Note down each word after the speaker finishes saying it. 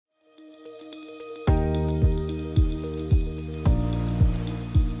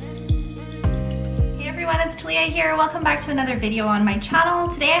Talia here. Welcome back to another video on my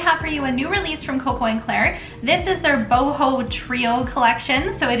channel. Today I have for you a new release from KoKo and Claire. This is their Boho Trio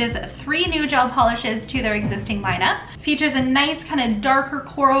collection. So it is 3 new gel polishes to their existing lineup. Features a nice kind of darker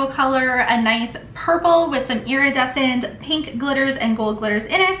coral color, a nice purple with some iridescent pink glitters and gold glitters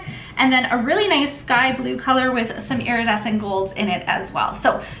in it, and then a really nice sky blue color with some iridescent golds in it as well.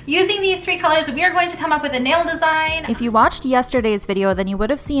 So using these 3 colors, we are going to come up with a nail design. If you watched yesterday's video, then you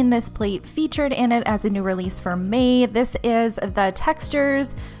would have seen this plate featured in it as a new release for May. This is the Textures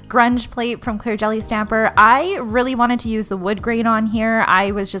Grunge plate from Clear Jelly Stamper. I really wanted to use the wood grain on here.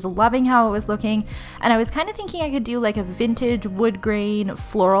 I was just loving how it was looking, and I was kind of thinking I could do like a vintage wood grain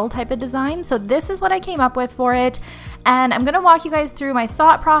floral type of design. So this is what I came up with for it, and I'm gonna walk you guys through my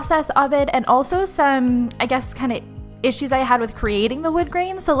thought process of it and also some, I guess, kind of issues I had with creating the wood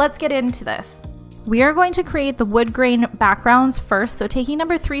grain. So let's get into this. We are going to create the wood grain backgrounds first. So taking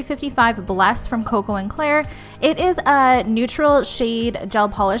number 355 Bless from KoKo and Claire. It is a neutral shade gel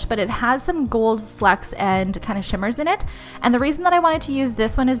polish, but it has some gold flecks and kind of shimmers in it. And the reason that I wanted to use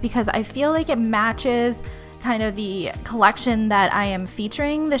this one is because I feel like it matches kind of the collection that I am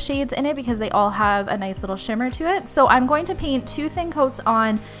featuring the shades in it, because they all have a nice little shimmer to it. So I'm going to paint 2 thin coats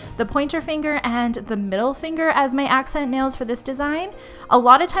on the pointer finger and the middle finger as my accent nails for this design. A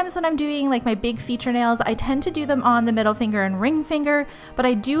lot of times when I'm doing like my big feature nails, I tend to do them on the middle finger and ring finger, but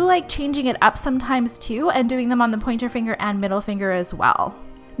I do like changing it up sometimes too and doing them on the pointer finger and middle finger as well.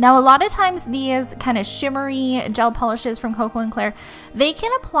 Now, a lot of times these kind of shimmery gel polishes from KoKo and Claire, they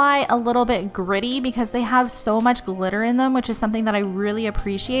can apply a little bit gritty because they have so much glitter in them, which is something that I really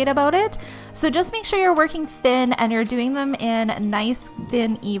appreciate about it. So just make sure you're working thin and you're doing them in nice,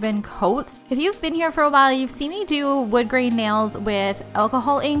 thin, even coats. If you've been here for a while, you've seen me do wood grain nails with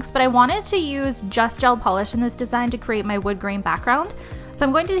alcohol inks, but I wanted to use just gel polish in this design to create my wood grain background. So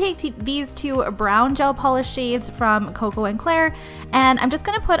I'm going to take these 2 brown gel polish shades from KoKo and Claire, and I'm just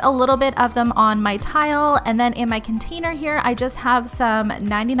going to put a little bit of them on my tile, and then in my container here I just have some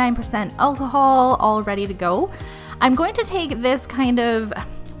 99% alcohol all ready to go. I'm going to take this kind of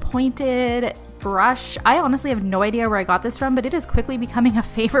pointed brush. I honestly have no idea where I got this from, but it is quickly becoming a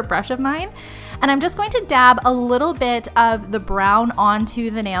favorite brush of mine. And I'm just going to dab a little bit of the brown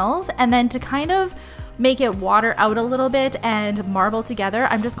onto the nails, and then to kind of make it water out a little bit and marble together,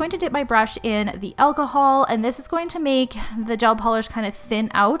 I'm just going to dip my brush in the alcohol, and this is going to make the gel polish kind of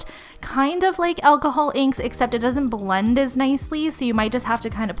thin out, kind of like alcohol inks, except it doesn't blend as nicely, so you might just have to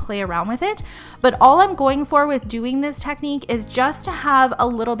kind of play around with it. But all I'm going for with doing this technique is just to have a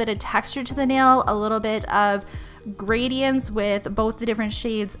little bit of texture to the nail, a little bit of gradients with both the different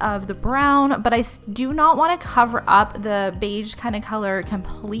shades of the brown, but I do not want to cover up the beige kind of color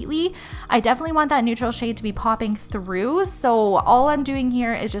completely. I definitely want that neutral shade to be popping through, so all I'm doing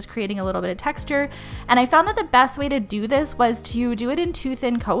here is just creating a little bit of texture. And I found that the best way to do this was to do it in 2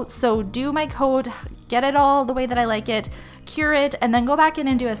 thin coats. So do my coat, get it all the way that I like it, cure it, and then go back in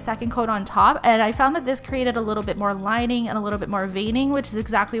and do a second coat on top. And I found that this created a little bit more lining and a little bit more veining, which is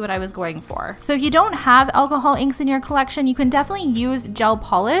exactly what I was going for. So if you don't have alcohol inks in your collection, you can definitely use gel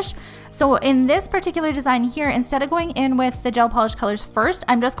polish. So in this particular design here, instead of going in with the gel polish colors first,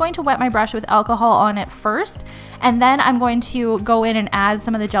 I'm just going to wet my brush with alcohol on it first, and then I'm going to go in and add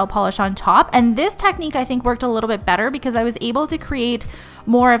some of the gel polish on top. And this technique I think worked a little bit better because I was able to create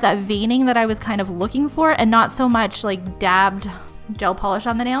more of that veining that I was kind of looking for, and not so much like dabbed gel polish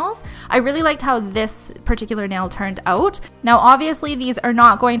on the nails. I really liked how this particular nail turned out. Now obviously these are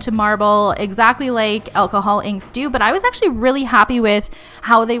not going to marble exactly like alcohol inks do, but I was actually really happy with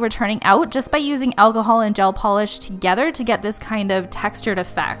how they were turning out just by using alcohol and gel polish together to get this kind of textured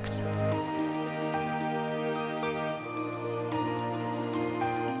effect.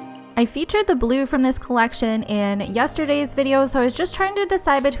 I featured the blue from this collection in yesterday's video, so I was just trying to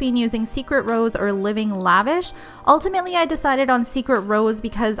decide between using Secret Rose or Living Lavish. Ultimately, I decided on Secret Rose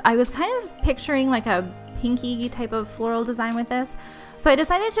because I was kind of picturing like a pinky type of floral design with this. So I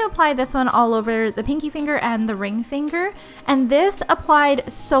decided to apply this one all over the pinky finger and the ring finger, and this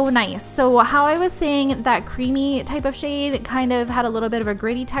applied so nice. So how I was saying that creamy type of shade kind of had a little bit of a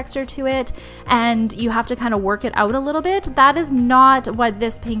gritty texture to it, and you have to kind of work it out a little bit. That is not what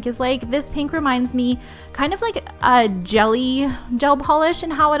this pink is like. This pink reminds me kind of like a jelly gel polish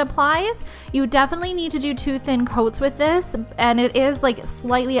in how it applies. You definitely need to do 2 thin coats with this, and it is like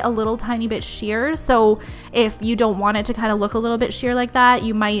slightly a little tiny bit sheer. So if you don't want it to kind of look a little bit sheer like like that,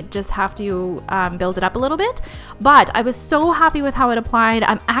 you might just have to build it up a little bit. But I was so happy with how it applied.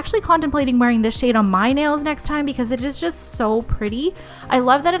 I'm actually contemplating wearing this shade on my nails next time because it is just so pretty. I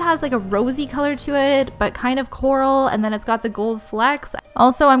love that it has like a rosy color to it, but kind of coral, and then it's got the gold flecks.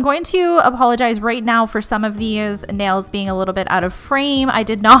 Also, I'm going to apologize right now for some of these nails being a little bit out of frame. I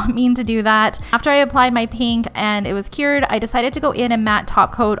did not mean to do that. After I applied my pink and it was cured, I decided to go in and matte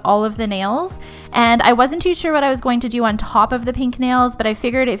top coat all of the nails. And I wasn't too sure what I was going to do on top of the pink nails, but I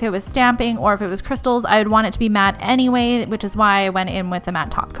figured if it was stamping or if it was crystals, I would want it to be matte anyway, which is why I went in with the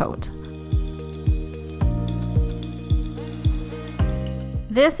matte top coat.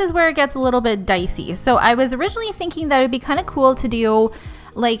 This is where it gets a little bit dicey. So I was originally thinking that it'd be kind of cool to do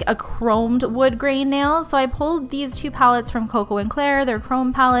like a chromed wood grain nails. So I pulled these two palettes from KoKo and Claire, they're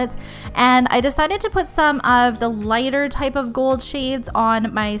chrome palettes, and I decided to put some of the lighter type of gold shades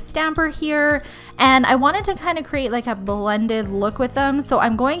on my stamper here. And I wanted to kind of create like a blended look with them. So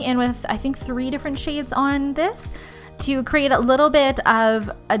I'm going in with, I think, 3 different shades on this to create a little bit of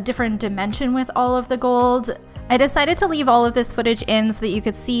a different dimension with all of the gold. I decided to leave all of this footage in so that you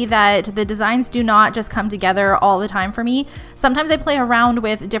could see that the designs do not just come together all the time for me. Sometimes I play around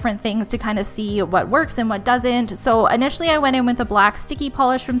with different things to kind of see what works and what doesn't. So initially I went in with a black sticky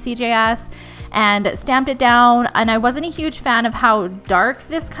polish from CJS and stamped it down, and I wasn't a huge fan of how dark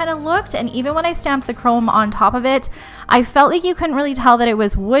this kind of looked, and even when I stamped the chrome on top of it, I felt like you couldn't really tell that it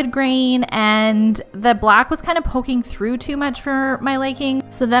was wood grain, and the black was kind of poking through too much for my liking.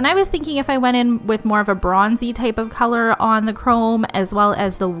 So then I was thinking if I went in with more of a bronzy type of color on the chrome as well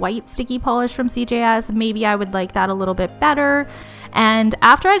as the white sticky polish from CJS, maybe I would like that a little bit better. And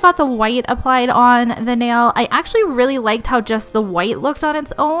after I got the white applied on the nail, I actually really liked how just the white looked on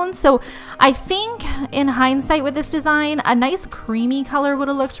its own. So I think in hindsight with this design, a nice creamy color would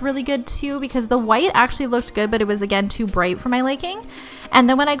have looked really good too, because the white actually looked good, but it was again too bright for my liking. And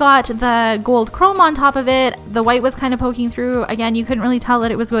then when I got the gold chrome on top of it, the white was kind of poking through. Again, you couldn't really tell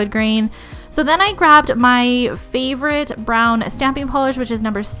that it was wood grain. So then I grabbed my favorite brown stamping polish, which is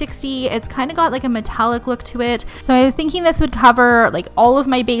number 60. It's kind of got like a metallic look to it. So I was thinking this would cover like all of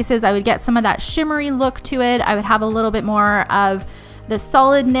my bases. I would get some of that shimmery look to it. I would have a little bit more of the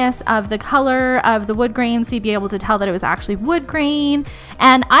solidness of the color of the wood grain, so you'd be able to tell that it was actually wood grain.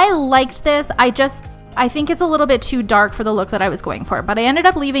 And I liked this. I think it's a little bit too dark for the look that I was going for, but I ended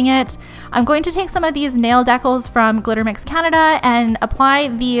up leaving it. I'm going to take some of these nail decals from Glitter Mix Canada and apply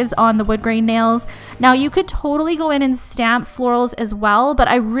these on the wood grain nails. Now you could totally go in and stamp florals as well, but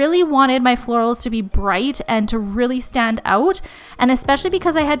I really wanted my florals to be bright and to really stand out. And especially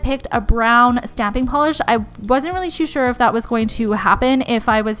because I had picked a brown stamping polish, I wasn't really too sure if that was going to happen if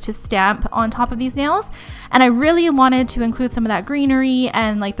I was to stamp on top of these nails. And I really wanted to include some of that greenery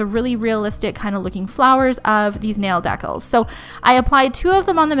and like the really realistic kind of looking flowers of these nail decals. So I applied 2 of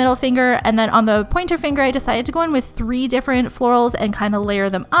them on the middle finger, and then on the pointer finger I decided to go in with 3 different florals and kind of layer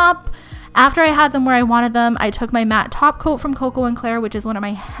them up. After I had them where I wanted them, I took my matte top coat from KoKo and Claire, which is one of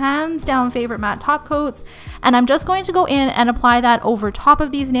my hands down favorite matte top coats, and I'm just going to go in and apply that over top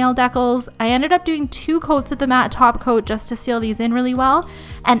of these nail decals. I ended up doing 2 coats of the matte top coat just to seal these in really well,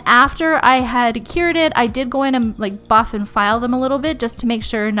 and after I had cured it, I did go in and like buff and file them a little bit just to make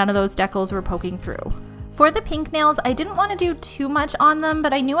sure none of those decals were poking through. For the pink nails, I didn't want to do too much on them,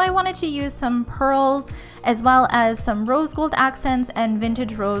 but I knew I wanted to use some pearls as well as some rose gold accents and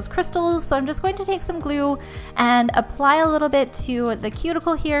vintage rose crystals. So I'm just going to take some glue and apply a little bit to the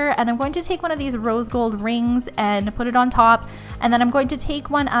cuticle here, and I'm going to take one of these rose gold rings and put it on top, and then I'm going to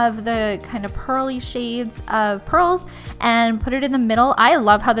take one of the kind of pearly shades of pearls and put it in the middle. I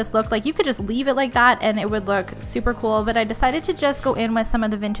love how this looked. Like you could just leave it like that and it would look super cool, but I decided to just go in with some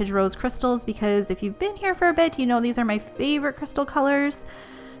of the vintage rose crystals because if you've been here for a bit, you know these are my favorite crystal colors.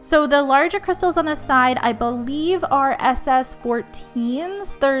 So the larger crystals on this side, I believe are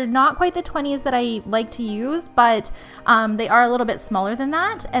SS14s. They're not quite the 20s that I like to use, but they are a little bit smaller than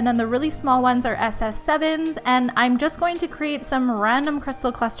that. And then the really small ones are SS7s. And I'm just going to create some random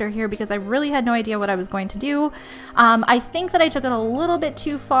crystal cluster here because I really had no idea what I was going to do. I think that I took it a little bit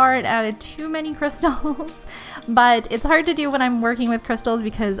too far and added too many crystals, but it's hard to do when I'm working with crystals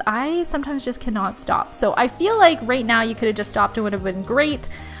because I sometimes just cannot stop. So I feel like right now you could have just stopped. It would have been great.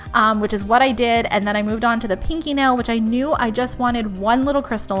 Which is what I did, and then I moved on to the pinky nail, which I knew I just wanted one little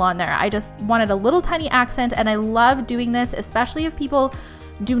crystal on there. I just wanted a little tiny accent, and I love doing this, especially if people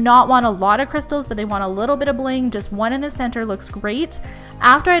do not want a lot of crystals, but they want a little bit of bling. Just one in the center looks great.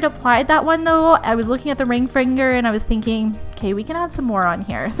 After I'd applied that one though, I was looking at the ring finger and I was thinking, okay, we can add some more on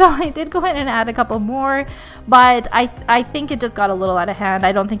here. So I did go in and add a couple more, but I think it just got a little out of hand.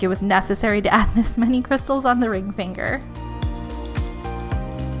 I don't think it was necessary to add this many crystals on the ring finger.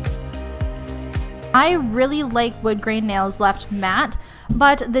 I really like Woodgrain nails left matte,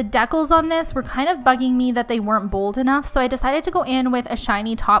 but the decals on this were kind of bugging me that they weren't bold enough, so I decided to go in with a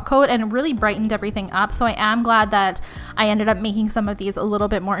shiny top coat and it really brightened everything up. So I am glad that I ended up making some of these a little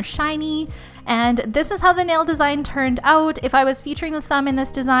bit more shiny. And this is how the nail design turned out. If I was featuring the thumb in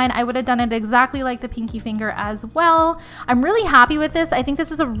this design, I would have done it exactly like the pinky finger as well. I'm really happy with this. I think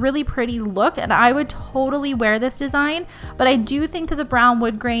this is a really pretty look and I would totally wear this design, but I do think that the brown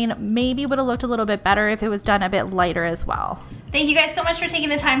wood grain maybe would have looked a little bit better if it was done a bit lighter as well. Thank you guys so much for taking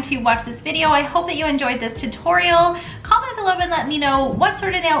the time to watch this video. I hope that you enjoyed this tutorial. Comment below and let me know what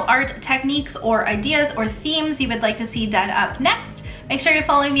sort of nail art techniques or ideas or themes you would like to see done up next. Make sure you're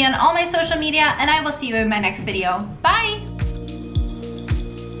following me on all my social media and I will see you in my next video. Bye!